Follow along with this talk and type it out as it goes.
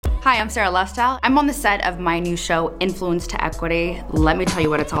Hi, I'm Sara Lovestyle. I'm on the set of my new show, Influence to Equity. Let me tell you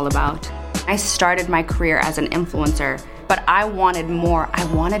what it's all about. I started my career as an influencer, but I wanted more. I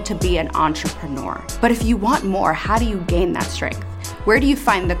wanted to be an entrepreneur. But if you want more, how do you gain that strength? Where do you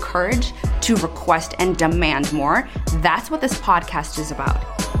find the courage to request and demand more? That's what this podcast is about.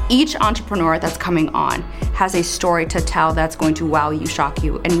 Each entrepreneur that's coming on has a story to tell that's going to wow you, shock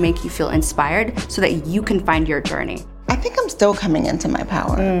you, and make you feel inspired so that you can find your journey. I think I'm still coming into my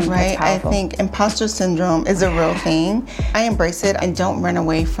power, right? I think imposter syndrome is a real thing. I embrace it. I don't run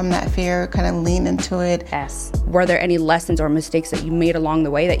away from that fear, kind of lean into it. Yes. Were there any lessons or mistakes that you made along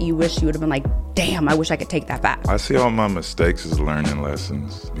the way that you wish you would have been like, damn, I wish I could take that back? I see all my mistakes as learning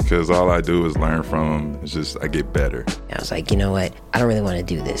lessons because all I do is learn from them. It's just I get better. I was like, you know what? I don't really want to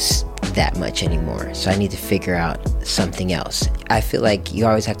do this that much anymore. So I need to figure out something else. I feel like you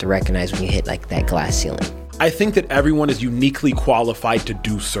always have to recognize when you hit like that glass ceiling. I think that everyone is uniquely qualified to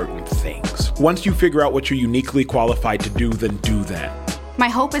do certain things. Once you figure out what you're uniquely qualified to do, then do that. My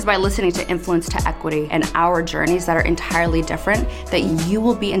hope is by listening to Influence to Equity and our journeys that are entirely different, that you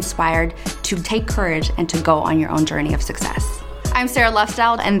will be inspired to take courage and to go on your own journey of success. I'm Sara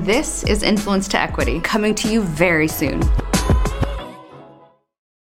Lovestyle, and this is Influence to Equity, coming to you very soon.